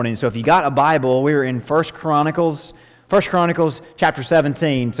Morning. So if you got a Bible, we're in First Chronicles chapter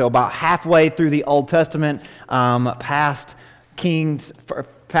 17, so about halfway through the Old Testament, past Kings,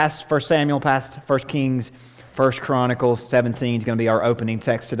 past 1 Samuel, past 1 Kings, 1 Chronicles 17 is going to be our opening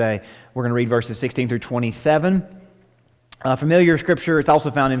text today. We're going to read verses 16 through 27. Familiar scripture, it's also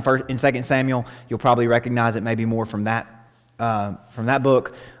found in 2 Samuel. You'll probably recognize it maybe more from that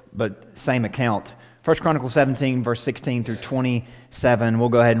book, but same account. 1 Chronicles 17, verse 16 through 27. We'll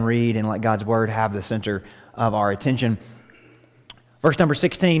go ahead and read and let God's Word have the center of our attention. Verse number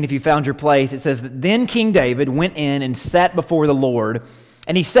 16, if you found your place, it says, Then King David went in and sat before the Lord,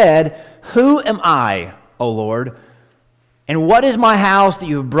 and he said, Who am I, O Lord? And what is my house that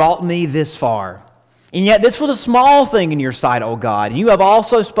you have brought me this far? And yet this was a small thing in your sight, O God, and you have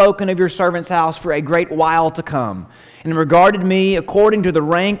also spoken of your servant's house for a great while to come, and regarded me according to the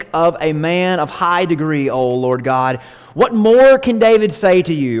rank of a man of high degree, O Lord God. What more can David say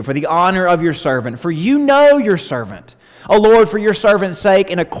to you for the honor of your servant? For you know your servant. O Lord, for your servant's sake,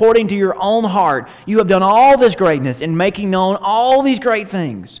 and according to your own heart, you have done all this greatness in making known all these great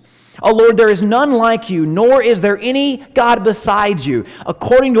things. O Lord, there is none like you, nor is there any God besides you,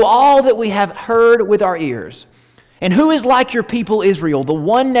 according to all that we have heard with our ears. And who is like your people Israel, the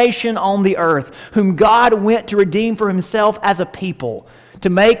one nation on the earth, whom God went to redeem for himself as a people, to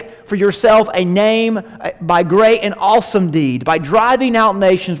make for yourself a name by great and awesome deed, by driving out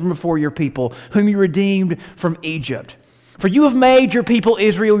nations from before your people, whom you redeemed from Egypt? For you have made your people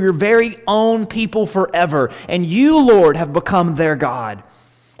Israel your very own people forever, and you, Lord, have become their God.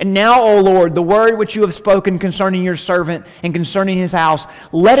 And now, O Lord, the word which you have spoken concerning your servant and concerning his house,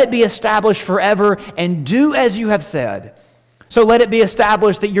 let it be established forever, and do as you have said. So let it be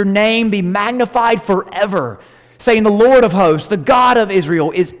established that your name be magnified forever, saying, The Lord of hosts, the God of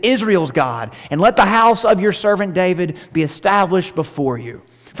Israel, is Israel's God. And let the house of your servant David be established before you.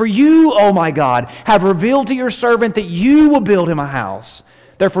 For you, O my God, have revealed to your servant that you will build him a house.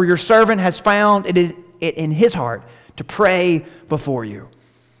 Therefore your servant has found it in his heart to pray before you.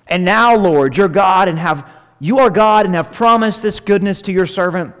 And now, Lord, you are God and have promised this goodness to your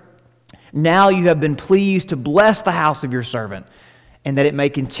servant. Now you have been pleased to bless the house of your servant, and that it may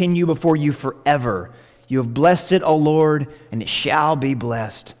continue before you forever. You have blessed it, O Lord, and it shall be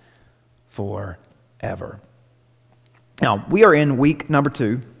blessed forever. Now, we are in week number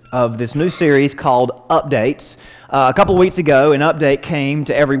 2 of this new series called Updates. A couple of weeks ago, an update came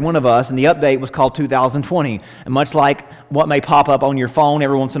to every one of us, and the update was called 2020. And much like what may pop up on your phone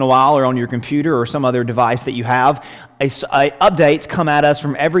every once in a while, or on your computer, or some other device that you have, updates come at us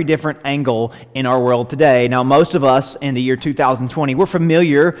from every different angle in our world today. Now, most of us in the year 2020, we're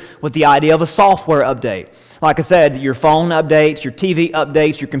familiar with the idea of a software update. Like I said, your phone updates, your TV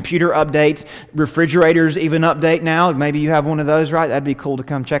updates, your computer updates, refrigerators even update now. Maybe you have one of those, right? That'd be cool to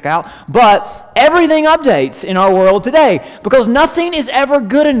come check out. But everything updates in our world today because nothing is ever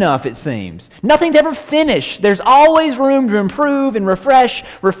good enough, it seems. Nothing's ever finished. There's always room to improve and refresh,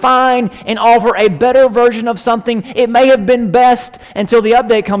 refine, and offer a better version of something. It may have been best until the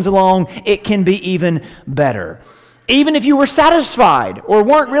update comes along. It can be even better. Even if you were satisfied or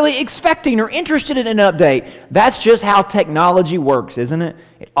weren't really expecting or interested in an update, that's just how technology works, isn't it?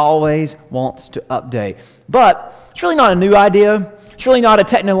 It always wants to update. But it's really not a new idea. It's really not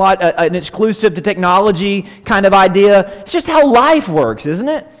an exclusive to technology kind of idea. It's just how life works, isn't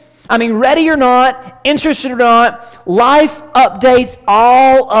it? I mean, ready or not, interested or not, life updates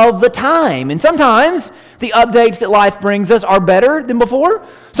all of the time. And sometimes the updates that life brings us are better than before.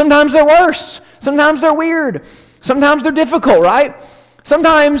 Sometimes they're worse. Sometimes they're weird. Sometimes they're difficult, right?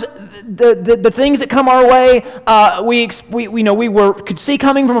 Sometimes the things that come our way, we could see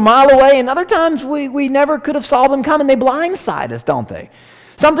coming from a mile away, and other times we never could have saw them coming. They blindside us, don't they?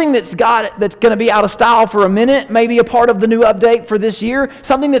 Something that's going to be out of style for a minute may be a part of the new update for this year.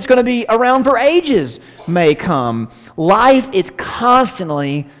 Something that's going to be around for ages may come. Life is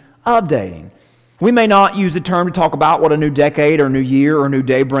constantly updating. We may not use the term to talk about what a new decade or new year or new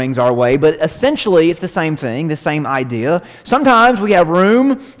day brings our way, but essentially it's the same thing, the same idea. Sometimes we have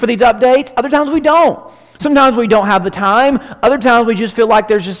room for these updates, other times we don't. Sometimes we don't have the time, other times we just feel like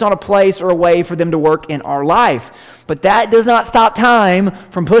there's just not a place or a way for them to work in our life. But that does not stop time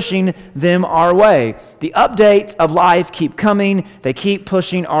from pushing them our way. The updates of life keep coming, they keep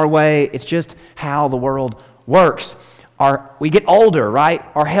pushing our way. It's just how the world works. We get older, right?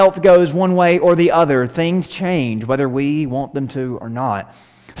 Our health goes one way or the other. Things change, whether we want them to or not.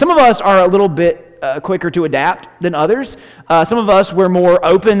 Some of us are a little bit quicker to adapt than others. Some of us, we're more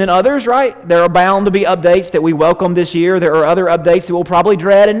open than others, right? There are bound to be updates that we welcome this year. There are other updates that we'll probably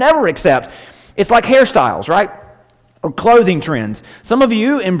dread and never accept. It's like hairstyles, right? Or clothing trends. Some of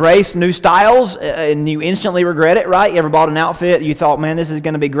you embrace new styles and you instantly regret it, right? You ever bought an outfit, you thought, man, this is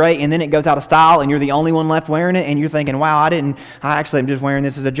going to be great, and then it goes out of style and you're the only one left wearing it, and you're thinking, wow, I actually am just wearing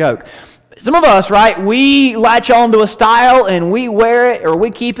this as a joke. Some of us, right, we latch on to a style and we wear it or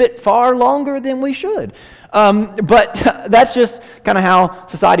we keep it far longer than we should. But that's just kind of how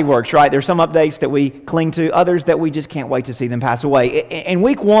society works, right? There's some updates that we cling to, others that we just can't wait to see them pass away. In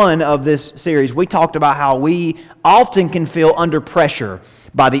week 1 of this series, we talked about how we often can feel under pressure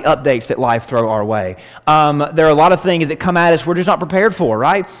by the updates that life throw our way. There are a lot of things that come at us we're just not prepared for,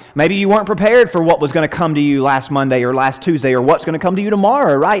 right? Maybe you weren't prepared for what was going to come to you last Monday or last Tuesday or what's going to come to you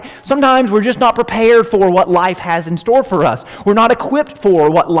tomorrow, right? Sometimes we're just not prepared for what life has in store for us. We're not equipped for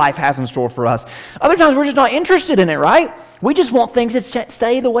what life has in store for us. Other times we're just not interested in it, right? We just want things to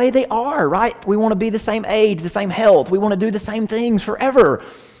stay the way they are, right? We want to be the same age, the same health. We want to do the same things forever.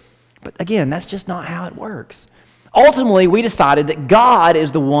 But again, that's just not how it works. Ultimately, we decided that God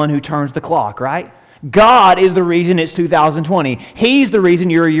is the one who turns the clock, right? God is the reason it's 2020. He's the reason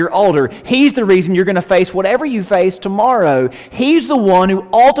you're a year older. He's the reason you're going to face whatever you face tomorrow. He's the one who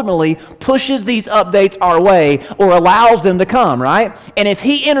ultimately pushes these updates our way or allows them to come, right? And if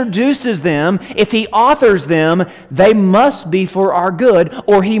He introduces them, if He authors them, they must be for our good,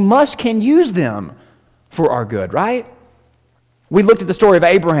 or He can use them for our good, right? We looked at the story of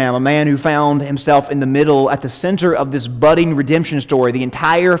Abraham, a man who found himself in the middle, at the center of this budding redemption story. The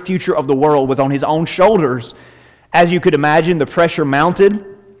entire future of the world was on his own shoulders. As you could imagine, the pressure mounted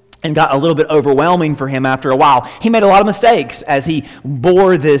and got a little bit overwhelming for him after a while. He made a lot of mistakes as he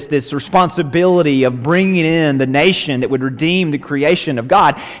bore this responsibility of bringing in the nation that would redeem the creation of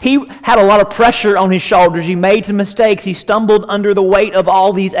God. He had a lot of pressure on his shoulders. He made some mistakes. He stumbled under the weight of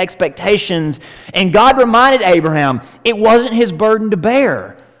all these expectations. And God reminded Abraham, it wasn't his burden to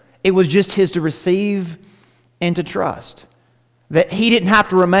bear. It was just his to receive and to trust. That he didn't have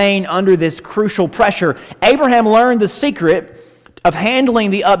to remain under this crucial pressure. Abraham learned the secret of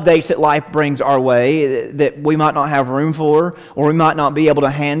handling the updates that life brings our way that we might not have room for, or we might not be able to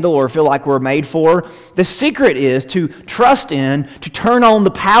handle or feel like we're made for. The secret is to trust in, to turn on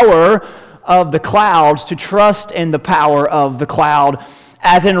the power of the clouds, to trust in the power of the cloud.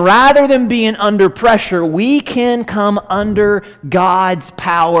 As in, rather than being under pressure, we can come under God's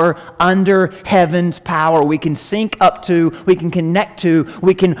power, under heaven's power. We can sync up to, we can connect to,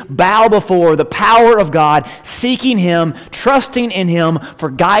 we can bow before the power of God, seeking Him, trusting in Him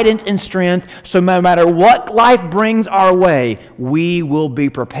for guidance and strength. So no matter what life brings our way, we will be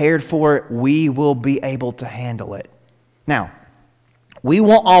prepared for it. We will be able to handle it. Now, we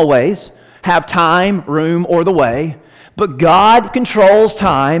won't always have time, room, or the way. But God controls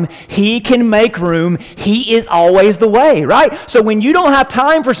time. He can make room. He is always the way, right? So when you don't have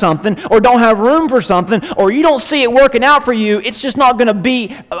time for something or don't have room for something or you don't see it working out for you, it's just not going to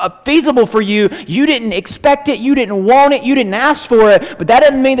be feasible for you. You didn't expect it. You didn't want it. You didn't ask for it. But that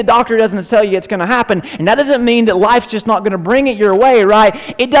doesn't mean the doctor doesn't tell you it's going to happen. And that doesn't mean that life's just not going to bring it your way,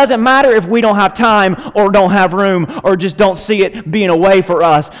 right? It doesn't matter if we don't have time or don't have room or just don't see it being a way for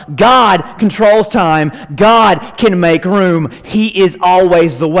us. God controls time. God can make room. He is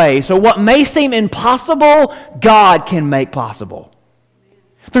always the way. So what may seem impossible, God can make possible.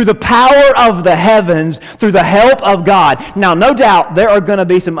 Through the power of the heavens, through the help of God. Now, no doubt, there are going to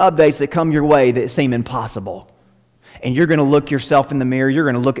be some updates that come your way that seem impossible. And you're going to look yourself in the mirror, you're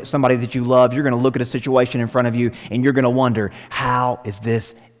going to look at somebody that you love, you're going to look at a situation in front of you, and you're going to wonder, how is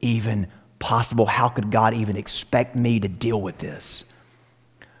this even possible? How could God even expect me to deal with this?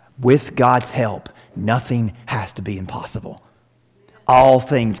 With God's help, nothing has to be impossible. All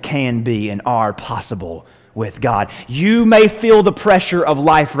things can be and are possible with God. You may feel the pressure of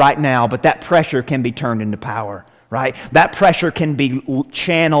life right now, but that pressure can be turned into power, right? That pressure can be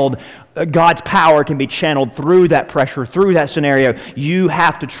channeled. God's power can be channeled through that pressure, through that scenario. You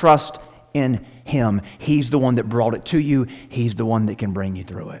have to trust in Him. He's the one that brought it to you. He's the one that can bring you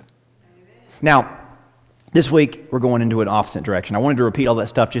through it. Now, this week, we're going into an opposite direction. I wanted to repeat all that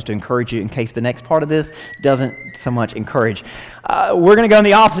stuff just to encourage you in case the next part of this doesn't so much encourage. We're going to go in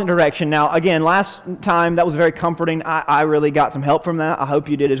the opposite direction. Now, again, last time that was very comforting. I really got some help from that. I hope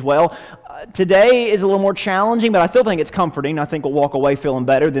you did as well. Today is a little more challenging, but I still think it's comforting. I think we'll walk away feeling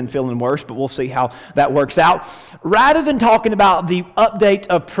better than feeling worse, but we'll see how that works out. Rather than talking about the update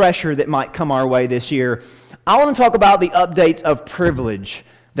of pressure that might come our way this year, I want to talk about the updates of privilege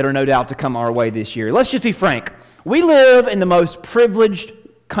that are no doubt to come our way this year. Let's just be frank. We live in the most privileged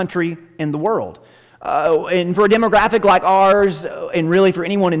country in the world. And for a demographic like ours, and really for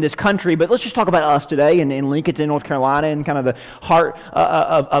anyone in this country, but let's just talk about us today in Lincolnton, North Carolina, and kind of the heart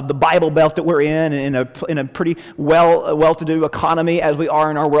of the Bible Belt that we're in, and in a pretty well-to-do economy as we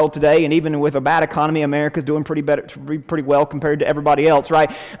are in our world today. And even with a bad economy, America's doing pretty well compared to everybody else,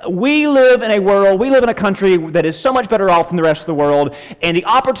 right? We live in a country that is so much better off than the rest of the world, and the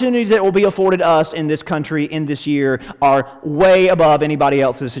opportunities that will be afforded us in this country in this year are way above anybody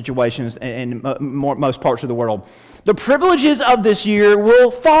else's situations in most parts of the world. The privileges of this year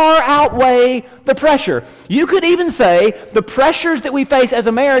will far outweigh the pressure. You could even say the pressures that we face as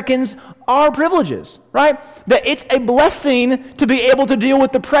Americans are privileges, right? That it's a blessing to be able to deal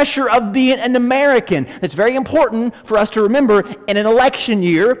with the pressure of being an American. It's very important for us to remember in an election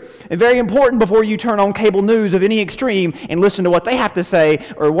year, and very important before you turn on cable news of any extreme and listen to what they have to say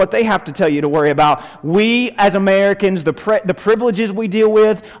or what they have to tell you to worry about. We as Americans, the privileges we deal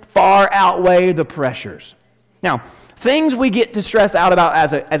with far outweigh the pressures. Now, things we get to stress out about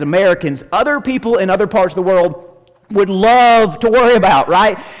as Americans, other people in other parts of the world would love to worry about,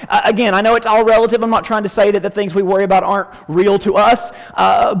 right? Again, I know it's all relative. I'm not trying to say that the things we worry about aren't real to us,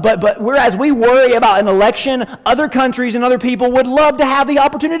 but whereas we worry about an election, other countries and other people would love to have the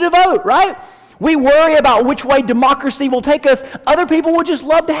opportunity to vote, right? We worry about which way democracy will take us. Other people would just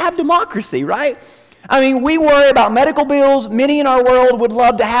love to have democracy, right? I mean, we worry about medical bills. Many in our world would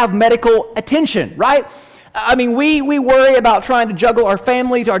love to have medical attention, right? I mean, we worry about trying to juggle our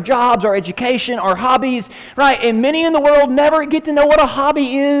families, our jobs, our education, our hobbies, right? And many in the world never get to know what a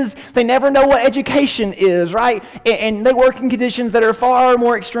hobby is. They never know what education is, right? And they work in conditions that are far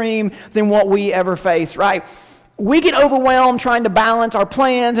more extreme than what we ever face, right? We get overwhelmed trying to balance our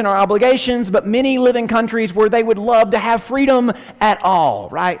plans and our obligations, but many live in countries where they would love to have freedom at all,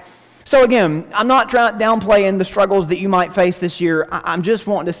 right? So again, I'm not downplaying the struggles that you might face this year. I'm just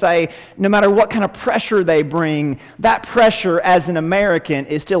wanting to say, no matter what kind of pressure they bring, that pressure as an American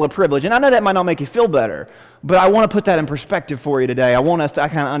is still a privilege. And I know that might not make you feel better, but I want to put that in perspective for you today. I want us to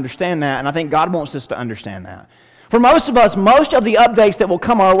kind of understand that, and I think God wants us to understand that. For most of us, most of the updates that will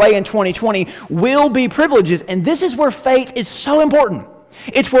come our way in 2020 will be privileges, and this is where faith is so important.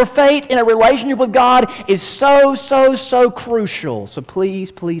 It's where faith in a relationship with God is so crucial. So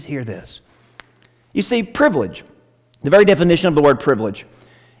please hear this. You see, privilege, the very definition of the word privilege,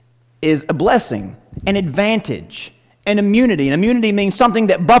 is a blessing, an advantage, an immunity. And immunity means something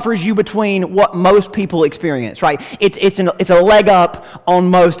that buffers you between what most people experience, right? It's a leg up on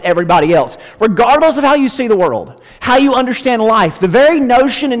most everybody else. Regardless of how you see the world, how you understand life, the very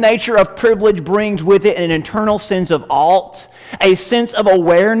notion and nature of privilege brings with it an internal sense of ought, a sense of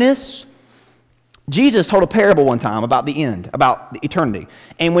awareness. Jesus told a parable one time about the end, about eternity.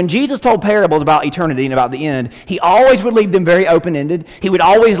 And when Jesus told parables about eternity and about the end, he always would leave them very open-ended. He would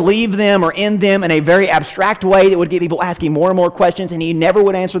always leave them or end them in a very abstract way that would get people asking more and more questions, and he never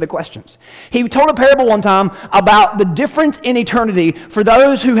would answer the questions. He told a parable one time about the difference in eternity for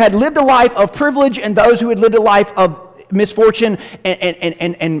those who had lived a life of privilege and those who had lived a life of misfortune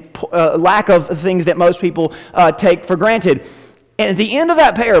and lack of things that most people take for granted. And at the end of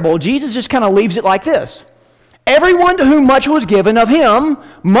that parable, Jesus just kind of leaves it like this. Everyone to whom much was given, of him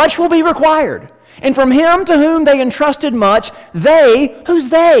much will be required. And from him to whom they entrusted much, who's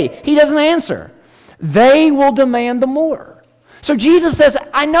they? He doesn't answer. They will demand the more. So Jesus says,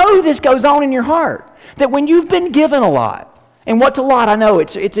 I know this goes on in your heart, that when you've been given a lot, and what's a lot? I know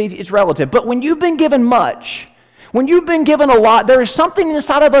it's relative, but when you've been given much, when you've been given a lot, there is something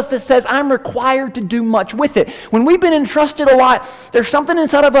inside of us that says, I'm required to do much with it. When we've been entrusted a lot, there's something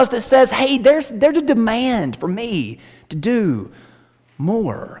inside of us that says, hey, there's a demand for me to do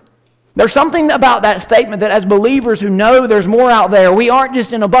more. There's something about that statement that as believers who know there's more out there, we aren't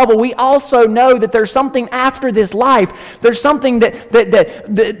just in a bubble. We also know that there's something after this life. There's something that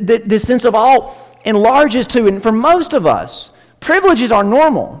this sense of awe enlarges to. And for most of us, privileges are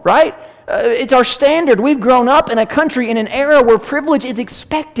normal, right? It's our standard. We've grown up in a country, in an era where privilege is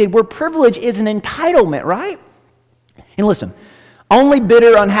expected, where privilege is an entitlement, right? And listen, only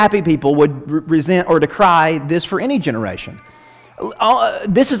bitter, unhappy people would resent or decry this for any generation.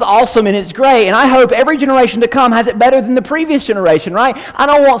 This is awesome and it's great, and I hope every generation to come has it better than the previous generation, right? I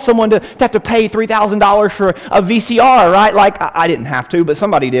don't want someone to have to pay $3,000 for a VCR, right? Like, I didn't have to, but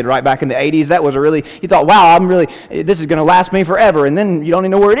somebody did, right, back in the 80s. That was you thought, wow, this is going to last me forever, and then you don't even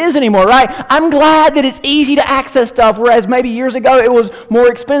know where it is anymore, right? I'm glad that it's easy to access stuff, whereas maybe years ago it was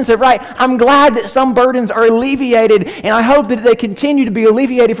more expensive, right? I'm glad that some burdens are alleviated, and I hope that they continue to be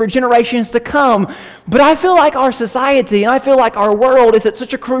alleviated for generations to come. But I feel like our society, and I feel like our world is at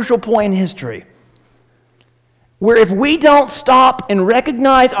such a crucial point in history where if we don't stop and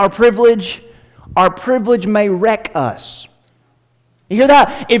recognize our privilege, our privilege may wreck us. You hear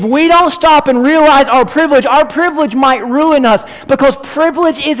that? If we don't stop and realize our privilege might ruin us, because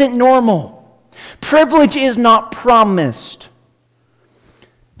privilege isn't normal. Privilege is not promised.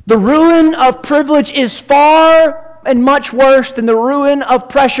 The ruin of privilege is far and much worse than the ruin of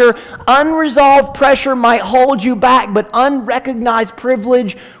pressure. Unresolved pressure might hold you back, but unrecognized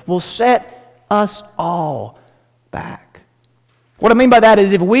privilege will set us all back. What I mean by that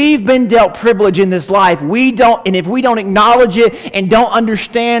is if we've been dealt privilege in this life, if we don't acknowledge it and don't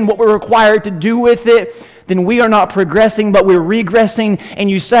understand what we're required to do with it, then we are not progressing, but we're regressing.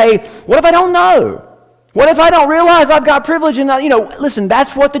 And you say, what if I don't know? What if I don't realize I've got privilege? And listen,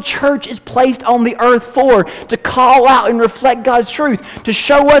 that's what the church is placed on the earth for, to call out and reflect God's truth, to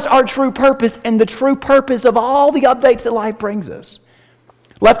show us our true purpose and the true purpose of all the updates that life brings us.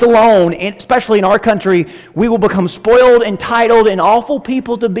 Left alone, especially in our country, we will become spoiled, entitled, and awful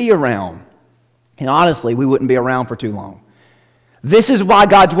people to be around. And honestly, we wouldn't be around for too long. This is why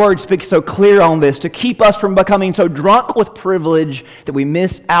God's Word speaks so clear on this, to keep us from becoming so drunk with privilege that we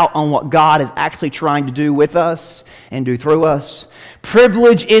miss out on what God is actually trying to do with us and do through us.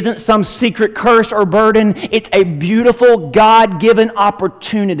 Privilege isn't some secret curse or burden. It's a beautiful, God-given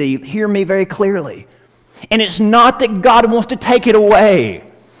opportunity. Hear me very clearly. And it's not that God wants to take it away.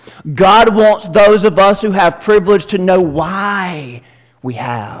 God wants those of us who have privilege to know why we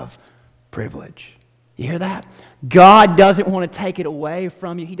have privilege. You hear that? God doesn't want to take it away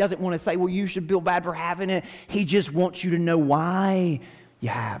from you. He doesn't want to say, well, you should feel bad for having it. He just wants you to know why you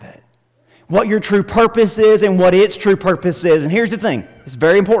have it. What your true purpose is and what its true purpose is. And here's the thing. It's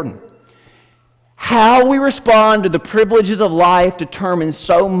very important. How we respond to the privileges of life determines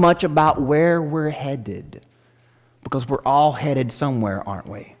so much about where we're headed. Because we're all headed somewhere, aren't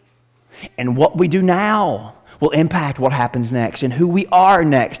we? And what we do now will impact what happens next and who we are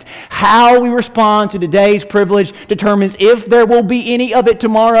next. How we respond to today's privilege determines if there will be any of it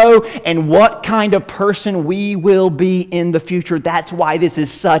tomorrow and what kind of person we will be in the future. That's why this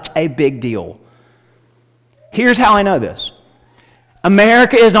is such a big deal. Here's how I know this.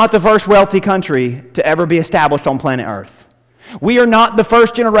 America is not the first wealthy country to ever be established on planet Earth. We are not the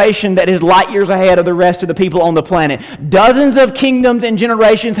first generation that is light years ahead of the rest of the people on the planet. Dozens of kingdoms and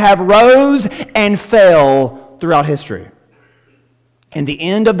generations have rose and fell throughout history. And the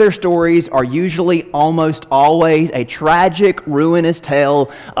end of their stories are usually almost always a tragic, ruinous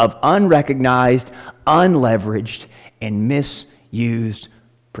tale of unrecognized, unleveraged, and misused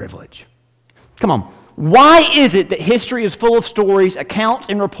privilege. Come on. Why is it that history is full of stories, accounts,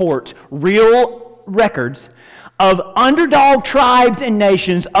 and reports, real records, of underdog tribes and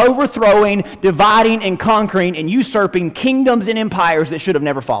nations overthrowing, dividing, and conquering, and usurping kingdoms and empires that should have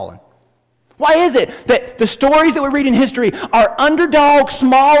never fallen? Why is it that the stories that we read in history are underdog,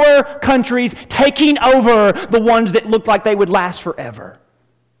 smaller countries taking over the ones that look like they would last forever?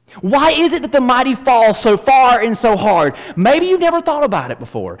 Why is it that the mighty fall so far and so hard? Maybe you've never thought about it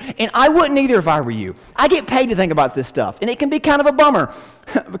before, and I wouldn't either if I were you. I get paid to think about this stuff, and it can be kind of a bummer,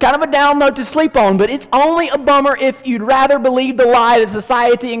 kind of a down note to sleep on, but it's only a bummer if you'd rather believe the lie that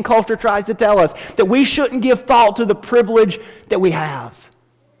society and culture tries to tell us, that we shouldn't give thought to the privilege that we have.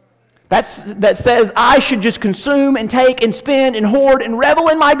 That says I should just consume and take and spend and hoard and revel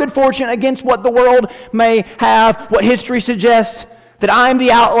in my good fortune against what the world may have, what history suggests, that I'm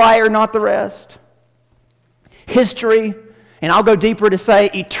the outlier, not the rest. History, and I'll go deeper to say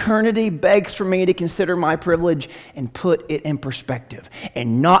eternity, begs for me to consider my privilege and put it in perspective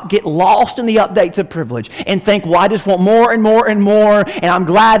and not get lost in the updates of privilege and think, well, I just want more and more and more, and I'm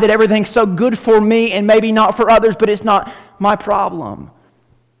glad that everything's so good for me and maybe not for others, but it's not my problem.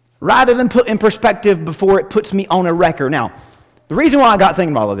 Rather than put in perspective before it puts me on a wrecker. Now, the reason why I got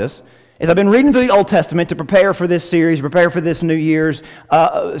thinking about all of this is I've been reading through the Old Testament to prepare for this series, prepare for this New Year's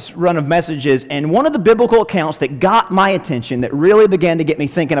run of messages, and one of the biblical accounts that got my attention, that really began to get me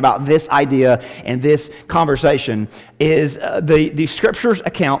thinking about this idea and this conversation, is the Scripture's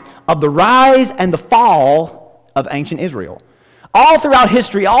account of the rise and the fall of ancient Israel. All throughout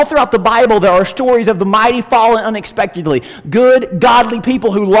history, all throughout the Bible, there are stories of the mighty fallen unexpectedly. Good, godly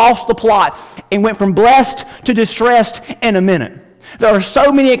people who lost the plot and went from blessed to distressed in a minute. There are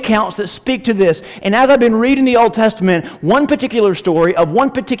so many accounts that speak to this. And as I've been reading the Old Testament, one particular story of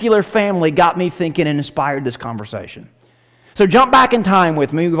one particular family got me thinking and inspired this conversation. So jump back in time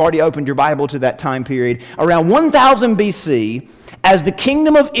with me. We've already opened your Bible to that time period. Around 1000 BC, as the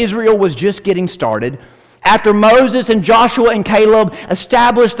kingdom of Israel was just getting started, After Moses and Joshua and Caleb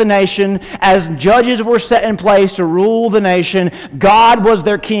established the nation as judges were set in place to rule the nation, God was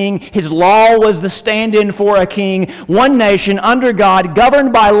their king. His law was the stand-in for a king. One nation under God,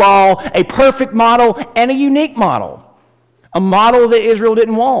 governed by law, a perfect model and a unique model. A model that Israel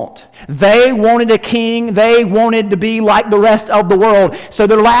didn't want. They wanted a king. They wanted to be like the rest of the world. So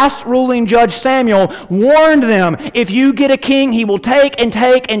their last ruling judge, Samuel, warned them, if you get a king, he will take and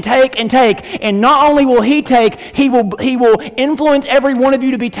take and take and take. And not only will he take, he will influence every one of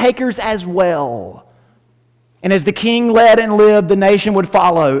you to be takers as well. And as the king led and lived, the nation would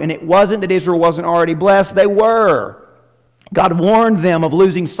follow. And it wasn't that Israel wasn't already blessed. They were. God warned them of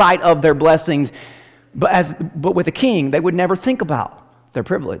losing sight of their blessings. But with a king, they would never think about their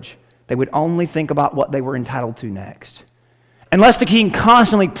privilege. They would only think about what they were entitled to next. Unless the king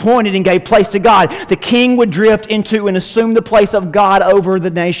constantly pointed and gave place to God, the king would drift into and assume the place of God over the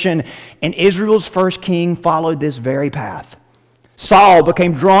nation. And Israel's first king followed this very path. Saul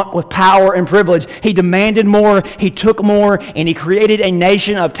became drunk with power and privilege. He demanded more, he took more, and he created a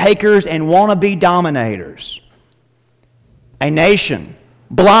nation of takers and wannabe dominators. A nation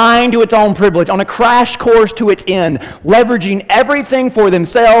blind to its own privilege, on a crash course to its end, leveraging everything for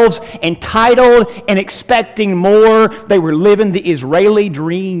themselves, entitled and expecting more. They were living the Israeli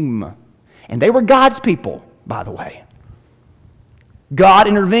dream. And they were God's people, by the way. God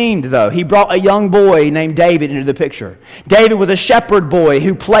intervened, though. He brought a young boy named David into the picture. David was a shepherd boy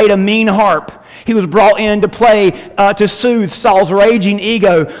who played a mean harp. He was brought in to play, to soothe Saul's raging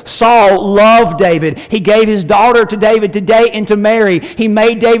ego. Saul loved David. He gave his daughter to David to date and to marry. He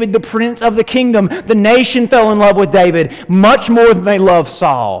made David the prince of the kingdom. The nation fell in love with David much more than they loved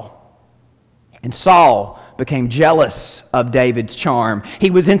Saul. And Saul became jealous of David's charm. He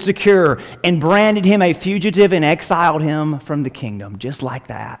was insecure and branded him a fugitive and exiled him from the kingdom, just like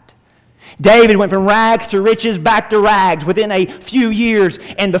that. David went from rags to riches, back to rags within a few years.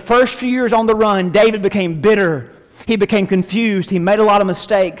 And the first few years on the run, David became bitter. He became confused. He made a lot of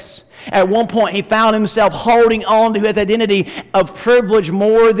mistakes. At one point, he found himself holding on to his identity of privilege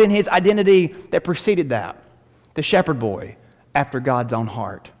more than his identity that preceded that, the shepherd boy after God's own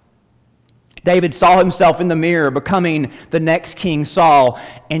heart. David saw himself in the mirror becoming the next King Saul,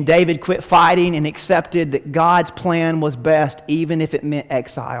 and David quit fighting and accepted that God's plan was best, even if it meant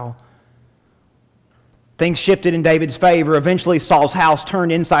exile. Things shifted in David's favor. Eventually, Saul's house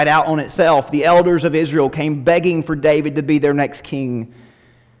turned inside out on itself. The elders of Israel came begging for David to be their next king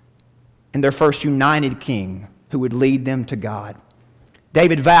and their first united king who would lead them to God.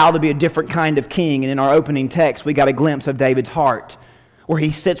 David vowed to be a different kind of king, and in our opening text, we got a glimpse of David's heart, where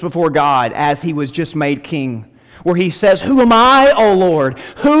he sits before God as he was just made king, where he says, "Who am I, O Lord?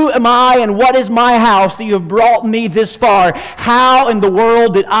 Who am I, and what is my house that you have brought me this far? How in the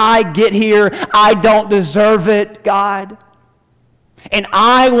world did I get here? I don't deserve it, God." And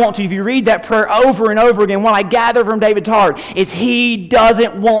I want to, if you read that prayer over and over again, what I gather from David's heart is he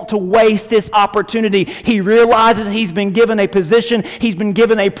doesn't want to waste this opportunity. He realizes he's been given a position, he's been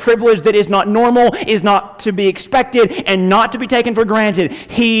given a privilege that is not normal, is not to be expected, and not to be taken for granted.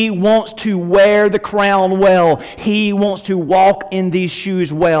 He wants to wear the crown well. He wants to walk in these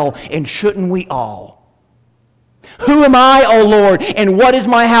shoes well, and shouldn't we all? Who am I, O Lord, and what is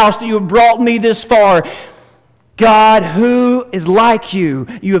my house that you have brought me this far? God, who is like you?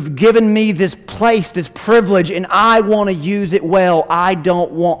 You have given me this place, this privilege, and I want to use it well. I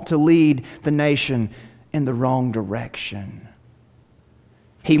don't want to lead the nation in the wrong direction.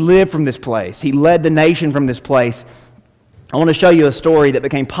 He lived from this place. He led the nation from this place. I want to show you a story that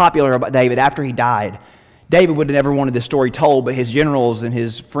became popular about David after he died. David would have never wanted this story told, but his generals and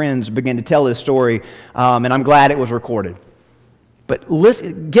his friends began to tell this story, and I'm glad it was recorded. But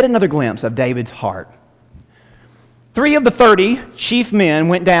listen, get another glimpse of David's heart. 3 of the 30 chief men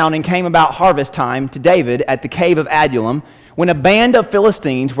went down and came about harvest time to David at the cave of Adullam when a band of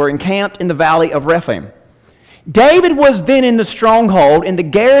Philistines were encamped in the valley of Rephaim. David was then in the stronghold, and the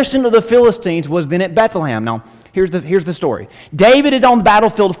garrison of the Philistines was then at Bethlehem. Now, here's the story. David is on the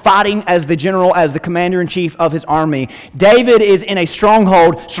battlefield fighting as the general, as the commander-in-chief of his army. David is in a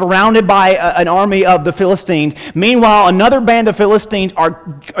stronghold surrounded by an army of the Philistines. Meanwhile, another band of Philistines are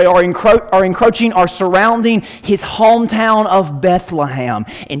encroaching, are surrounding his hometown of Bethlehem.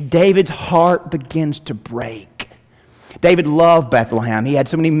 And David's heart begins to break. David loved Bethlehem. He had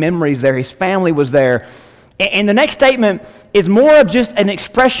so many memories there. His family was there. And the next statement is more of just an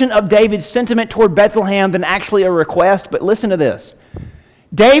expression of David's sentiment toward Bethlehem than actually a request. But listen to this.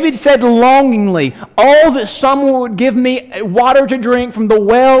 David said longingly, "Oh, that someone would give me water to drink from the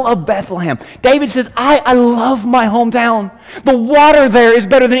well of Bethlehem." David says, I love my hometown. The water there is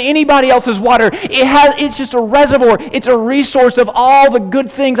better than anybody else's water. It's just a reservoir. It's a resource of all the good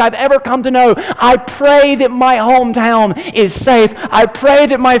things I've ever come to know. I pray that my hometown is safe. I pray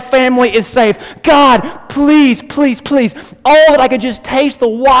that my family is safe. God, please, please, please, oh, that I could just taste the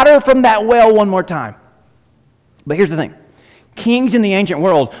water from that well one more time. But here's the thing. Kings in the ancient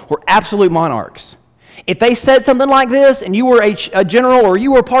world were absolute monarchs. If they said something like this and you were a general or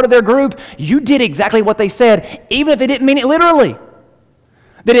you were part of their group, you did exactly what they said, even if they didn't mean it literally.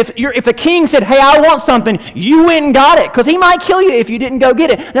 That if the king said, "Hey, I want something," you went and got it, because he might kill you if you didn't go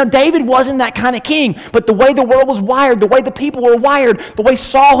get it. Now, David wasn't that kind of king, but the way the world was wired, the way the people were wired, the way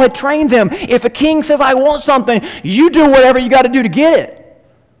Saul had trained them, if a king says, "I want something," you do whatever you got to do to get it.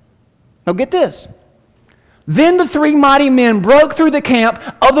 Now, get this. Then the three mighty men broke through the camp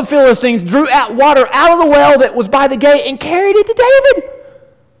of the Philistines, drew out water out of the well that was by the gate, and carried it to David.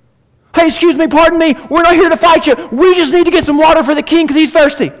 "Hey, excuse me, pardon me, we're not here to fight you. We just need to get some water for the king because he's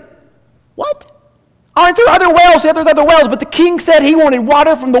thirsty." What? Aren't there other wells? Yeah, there's other wells, but the king said he wanted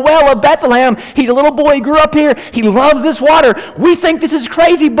water from the well of Bethlehem. He's a little boy, he grew up here, he loves this water. We think this is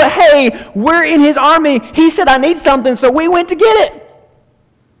crazy, but hey, we're in his army. He said, "I need something," so we went to get it.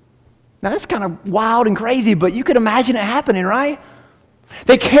 Now, that's kind of wild and crazy, but you could imagine it happening, right?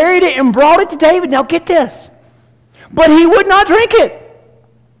 They carried it and brought it to David. Now, get this. But he would not drink it.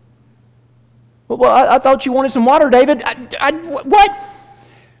 "Well, I thought you wanted some water, David." What?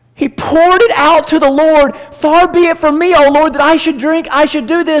 He poured it out to the Lord. "Far be it from me, O Lord, that I should drink. I should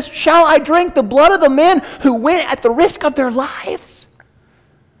do this. Shall I drink the blood of the men who went at the risk of their lives?"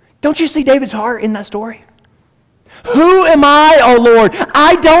 Don't you see David's heart in that story? "Who am I, O Lord?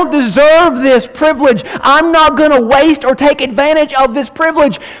 I don't deserve this privilege. I'm not going to waste or take advantage of this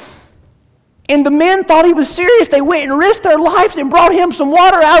privilege." And the men thought he was serious. They went and risked their lives and brought him some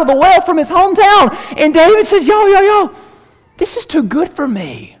water out of the well from his hometown. And David says, yo, this is too good for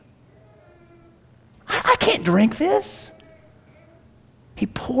me. I can't drink this. He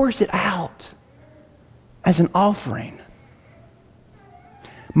pours it out as an offering.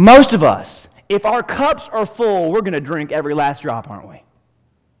 Most of us, if our cups are full, we're going to drink every last drop, aren't we?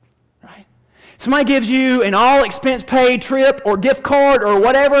 Right? Somebody gives you an all-expense-paid trip or gift card or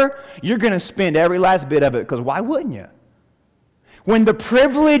whatever, you're going to spend every last bit of it, because why wouldn't you? When the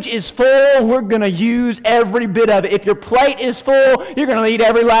privilege is full, we're going to use every bit of it. If your plate is full, you're going to eat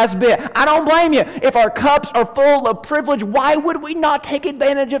every last bit. I don't blame you. If our cups are full of privilege, why would we not take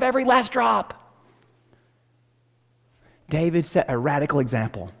advantage of every last drop? David set a radical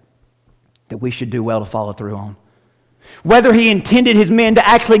example that we should do well to follow through on. Whether he intended his men to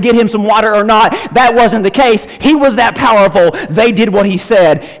actually get him some water or not, that wasn't the case. He was that powerful. They did what he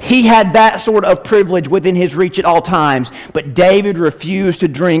said. He had that sort of privilege within his reach at all times. But David refused to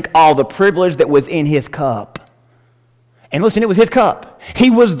drink all the privilege that was in his cup. And listen, it was his cup. He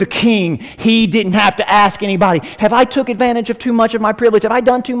was the king. He didn't have to ask anybody, "Have I took advantage of too much of my privilege? Have I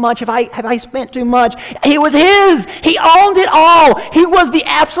done too much? Have I spent too much?" It was his. He owned it all. He was the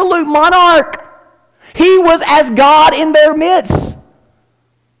absolute monarch. He was as God in their midst.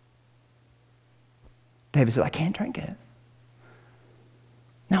 David said, "I can't drink it."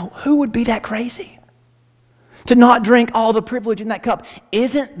 Now, who would be that crazy to not drink all the privilege in that cup?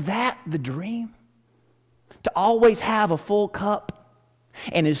 Isn't that the dream? To always have a full cup,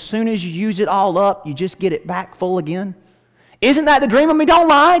 and as soon as you use it all up, you just get it back full again? Isn't that the dream? I mean, don't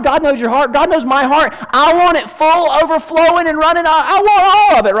lie. God knows your heart. God knows my heart. I want it full, overflowing, and running. I want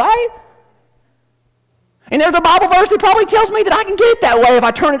all of it, right? And there's a Bible verse that probably tells me that I can get it that way if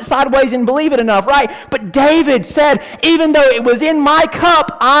I turn it sideways and believe it enough, right? But David said, even though it was in my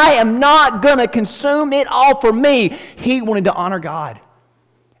cup, I am not going to consume it all for me. He wanted to honor God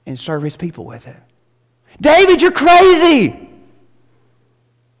and serve his people with it. "David, you're crazy."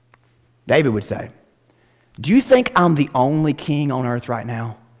 David would say, "Do you think I'm the only king on earth right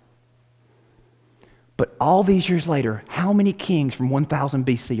now?" But all these years later, how many kings from 1000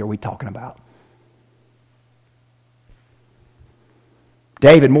 BC are we talking about?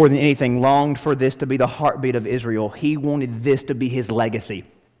 David, more than anything, longed for this to be the heartbeat of Israel. He wanted this to be his legacy.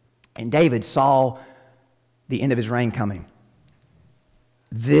 And David saw the end of his reign coming.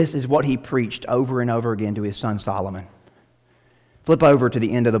 This is what he preached over and over again to his son Solomon. Flip over to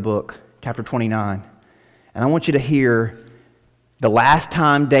the end of the book, chapter 29. And I want you to hear the last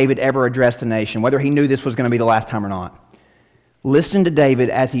time David ever addressed the nation, whether he knew this was going to be the last time or not. Listen to David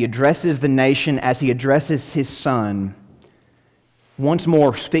as he addresses the nation, as he addresses his son. Once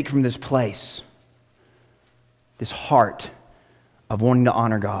more, speak from this place, this heart of wanting to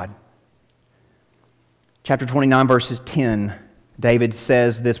honor God. Chapter 29, verses 10, David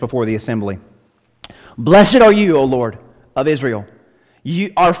says this before the assembly. Blessed are you, O Lord of Israel,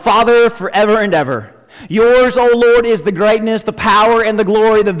 you, our Father forever and ever. Yours, O Lord, is the greatness, the power, and the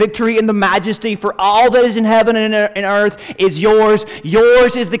glory, the victory, and the majesty. For all that is in heaven and in earth is yours.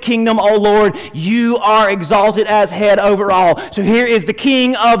 Yours is the kingdom, O Lord. You are exalted as head over all. So here is the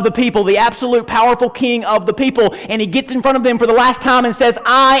king of the people, the absolute powerful king of the people. And he gets in front of them for the last time and says,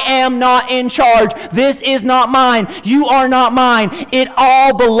 I am not in charge. This is not mine. You are not mine. It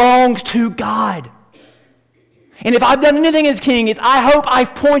all belongs to God. And if I've done anything as king, it's I hope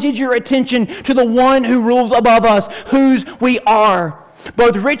I've pointed your attention to the one who rules above us, whose we are.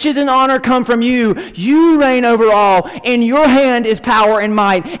 Both riches and honor come from you. You reign over all. In your hand is power and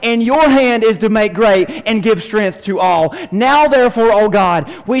might. And your hand is to make great and give strength to all. Now therefore, O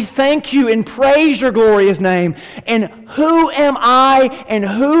God, we thank you and praise your glorious name. And who am I and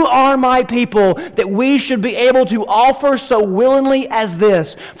who are my people that we should be able to offer so willingly as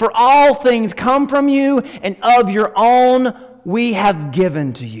this? For all things come from you, and of your own we have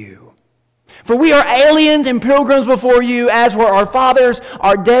given to you. For we are aliens and pilgrims before you, as were our fathers.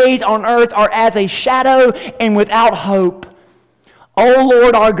 Our days on earth are as a shadow and without hope. O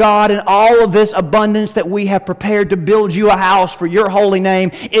Lord our God, and all of this abundance that we have prepared to build you a house for your holy name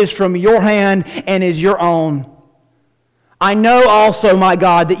is from your hand and is your own. I know also, my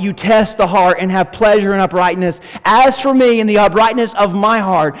God, that you test the heart and have pleasure in uprightness. As for me, in the uprightness of my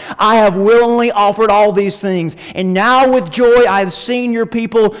heart, I have willingly offered all these things. And now with joy I have seen your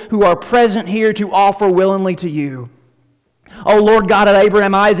people who are present here to offer willingly to you. O Lord God of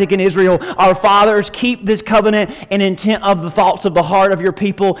Abraham, Isaac, and Israel, our fathers, keep this covenant and intent of the thoughts of the heart of your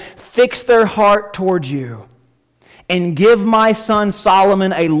people. Fix their heart towards you. And give my son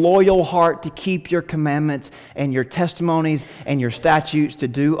Solomon a loyal heart to keep your commandments and your testimonies and your statutes, to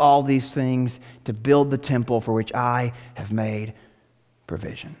do all these things, to build the temple for which I have made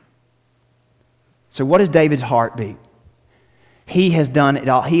provision. So what does David's heart beat? He has done it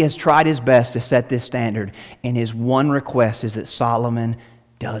all. He has tried his best to set this standard. And his one request is that Solomon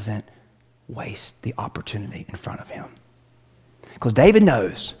doesn't waste the opportunity in front of him. Because David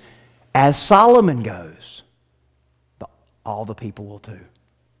knows, as Solomon goes, all the people will too.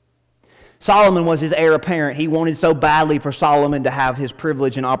 Solomon was his heir apparent. He wanted so badly for Solomon to have his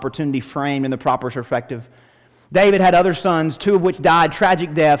privilege and opportunity framed in the proper perspective. David had other sons, two of which died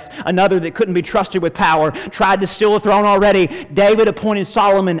tragic deaths. Another that couldn't be trusted with power, tried to steal the throne already. David appointed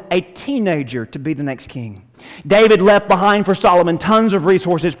Solomon, a teenager, to be the next king. David left behind for Solomon tons of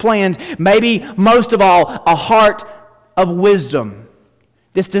resources, plans, maybe most of all, a heart of wisdom.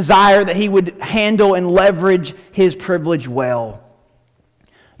 This desire that he would handle and leverage his privilege well.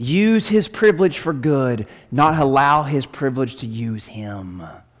 Use his privilege for good, not allow his privilege to use him.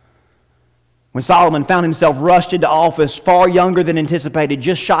 When Solomon found himself rushed into office, far younger than anticipated,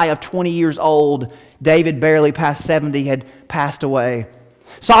 just shy of 20 years old, David, barely past 70, had passed away.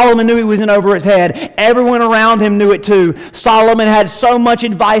 Solomon knew he was in over his head. Everyone around him knew it too. Solomon had so much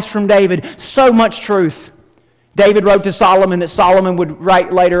advice from David, so much truth. David wrote to Solomon that Solomon would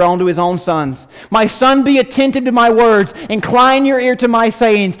write later on to his own sons. My son, be attentive to my words. Incline your ear to my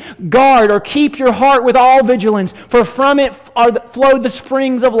sayings. Guard or keep your heart with all vigilance, for from it flowed the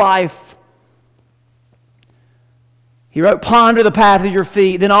springs of life. He wrote, ponder the path of your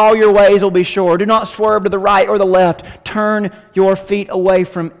feet, then all your ways will be sure. Do not swerve to the right or the left. Turn your feet away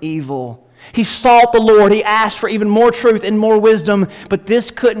from evil. He sought the Lord. He asked for even more truth and more wisdom, but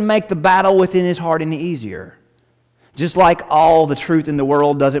this couldn't make the battle within his heart any easier. Just like all the truth in the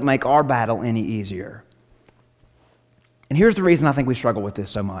world doesn't make our battle any easier. And here's the reason I think we struggle with this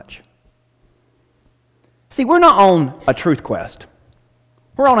so much. See, we're not on a truth quest.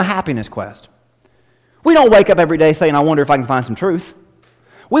 We're on a happiness quest. We don't wake up every day saying, I wonder if I can find some truth.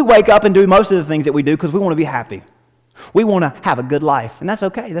 We wake up and do most of the things that we do because we want to be happy. We want to have a good life. And that's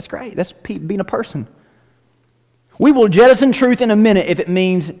okay. That's great. That's being a person. We will jettison truth in a minute if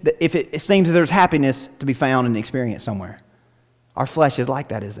it seems that there's happiness to be found and experienced somewhere. Our flesh is like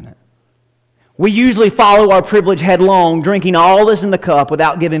that, isn't it? We usually follow our privilege headlong, drinking all this in the cup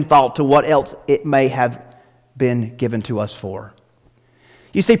without giving thought to what else it may have been given to us for.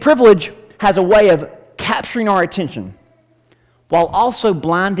 You see, privilege has a way of capturing our attention while also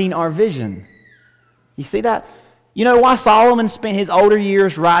blinding our vision. You see that? You know why Solomon spent his older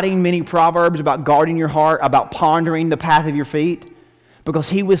years writing many proverbs about guarding your heart, about pondering the path of your feet? Because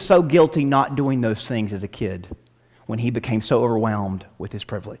he was so guilty not doing those things as a kid when he became so overwhelmed with his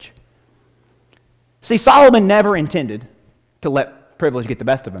privilege. See, Solomon never intended to let privilege get the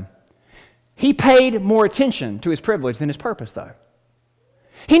best of him. He paid more attention to his privilege than his purpose, though.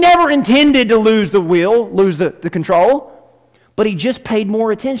 He never intended to lose the will, lose the control, but he just paid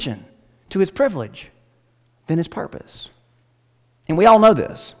more attention to his privilege than his purpose. And we all know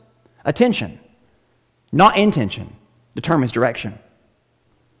this. Attention, not intention, determines direction.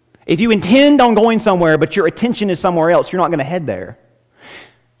 If you intend on going somewhere, but your attention is somewhere else, you're not going to head there.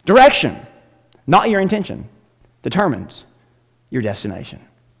 Direction, not your intention, determines your destination.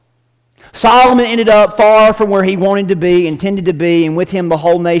 Solomon ended up far from where he wanted to be, intended to be, and with him the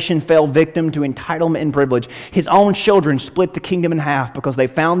whole nation fell victim to entitlement and privilege. His own children split the kingdom in half because they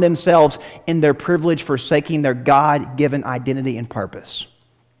found themselves in their privilege forsaking their God-given identity and purpose.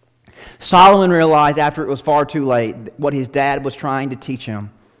 Solomon realized after it was far too late what his dad was trying to teach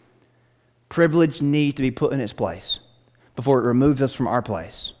him. Privilege needs to be put in its place before it removes us from our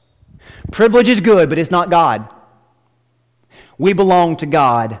place. Privilege is good, but it's not God. We belong to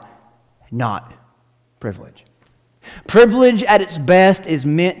God, not privilege. Privilege at its best is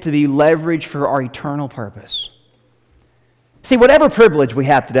meant to be leveraged for our eternal purpose. See, whatever privilege we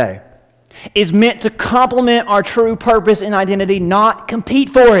have today is meant to complement our true purpose and identity, not compete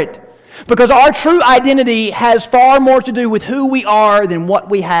for it. Because our true identity has far more to do with who we are than what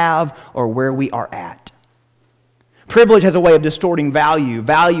we have or where we are at. Privilege has a way of distorting value.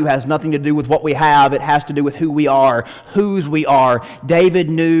 Value has nothing to do with what we have. It has to do with who we are, whose we are. David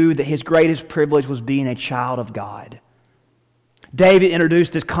knew that his greatest privilege was being a child of God. David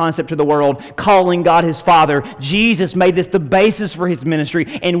introduced this concept to the world, calling God his Father. Jesus made this the basis for his ministry,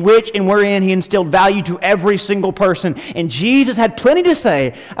 in which and wherein he instilled value to every single person. And Jesus had plenty to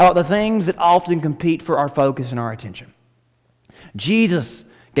say about the things that often compete for our focus and our attention. Jesus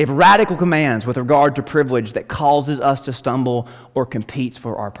gave radical commands with regard to privilege that causes us to stumble or competes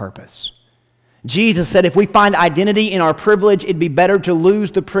for our purpose. Jesus said if we find identity in our privilege, it'd be better to lose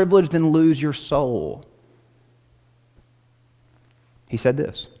the privilege than lose your soul. He said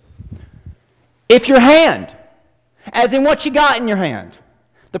this, if your hand, as in what you got in your hand,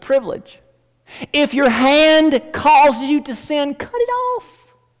 the privilege, if your hand causes you to sin, cut it off.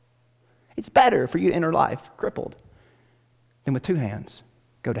 It's better for you to enter life crippled than with two hands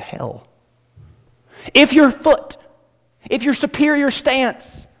go to hell. If your foot, if your superior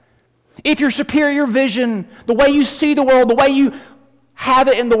stance, if your superior vision, the way you see the world, the way you have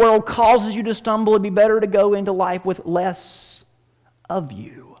it in the world causes you to stumble, it'd be better to go into life with less of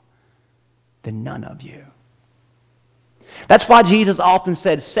you than none of you. That's why Jesus often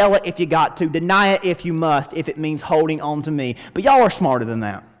said, sell it if you got to, deny it if you must, if it means holding on to me. But y'all are smarter than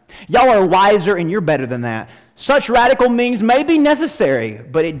that. Y'all are wiser and you're better than that. Such radical means may be necessary,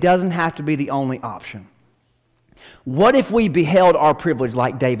 but it doesn't have to be the only option. What if we beheld our privilege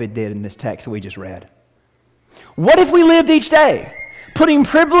like David did in this text that we just read? What if we lived each day, putting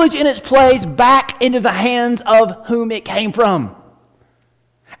privilege in its place back into the hands of whom it came from?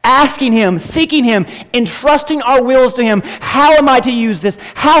 Asking Him, seeking Him, entrusting our wills to Him. How am I to use this?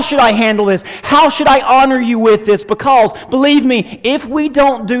 How should I handle this? How should I honor you with this? Because, believe me, if we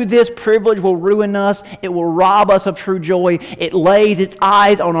don't do this, privilege will ruin us. It will rob us of true joy. It lays its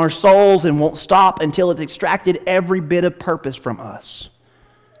eyes on our souls and won't stop until it's extracted every bit of purpose from us.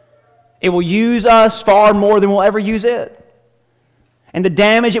 It will use us far more than we'll ever use it. And the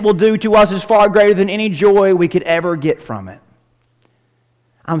damage it will do to us is far greater than any joy we could ever get from it.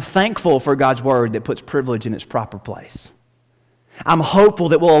 I'm thankful for God's Word that puts privilege in its proper place. I'm hopeful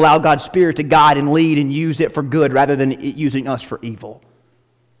that we'll allow God's Spirit to guide and lead and use it for good rather than it using us for evil.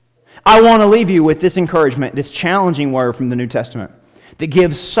 I want to leave you with this encouragement, this challenging word from the New Testament that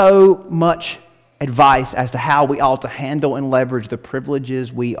gives so much advice as to how we ought to handle and leverage the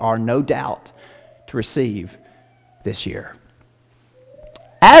privileges we are no doubt to receive this year.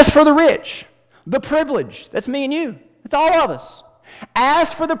 As for the rich, the privilege, that's me and you, it's all of us.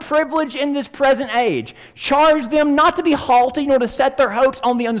 As for the privilege in this present age, charge them not to be haughty nor to set their hopes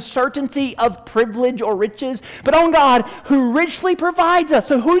on the uncertainty of privilege or riches, but on God who richly provides us.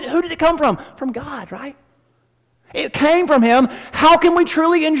 So who did it come from? From God, right? It came from Him. How can we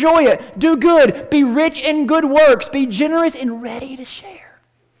truly enjoy it? Do good, be rich in good works, be generous and ready to share.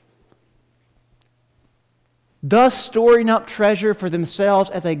 Thus storing up treasure for themselves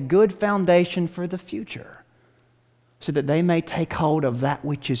as a good foundation for the future, so that they may take hold of that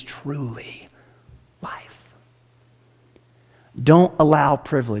which is truly life. Don't allow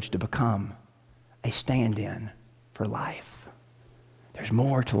privilege to become a stand-in for life. There's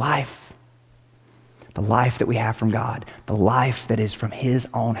more to life. The life that we have from God, the life that is from His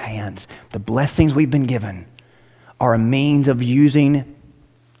own hands. The blessings we've been given are a means of using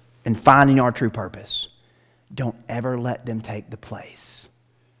and finding our true purpose. Don't ever let them take the place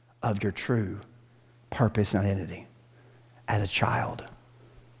of your true purpose and identity as a child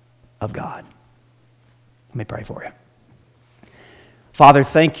of God. Let me pray for you. Father,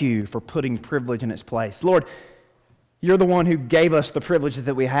 thank you for putting privilege in its place. Lord, you're the one who gave us the privileges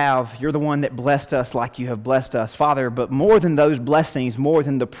that we have. You're the one that blessed us like you have blessed us, Father. But more than those blessings, more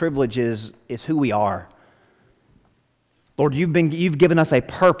than the privileges, is who we are. Lord, you've given us a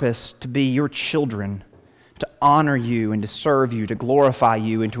purpose to be your children, to honor you and to serve you, to glorify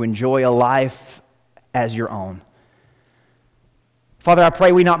you, and to enjoy a life as your own. Father, I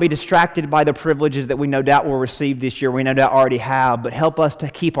pray we not be distracted by the privileges that we no doubt will receive this year, we no doubt already have, but help us to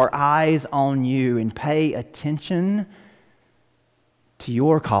keep our eyes on you and pay attention to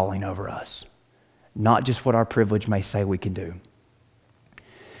your calling over us, not just what our privilege may say we can do.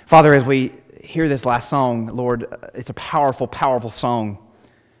 Father, as we hear this last song, Lord, it's a powerful, powerful song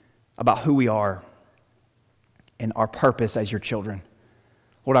about who we are and our purpose as your children.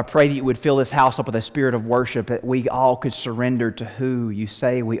 Lord, I pray that you would fill this house up with a spirit of worship, that we all could surrender to who you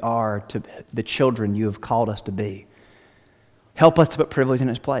say we are, to the children you have called us to be. Help us to put privilege in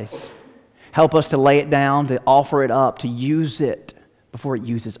its place. Help us to lay it down, to offer it up, to use it before it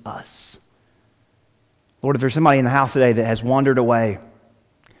uses us. Lord, if there's somebody in the house today that has wandered away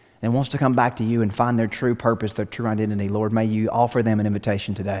and wants to come back to you and find their true purpose, their true identity, Lord, may you offer them an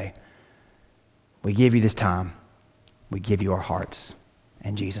invitation today. We give you this time. We give you our hearts.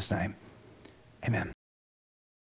 In Jesus' name, amen.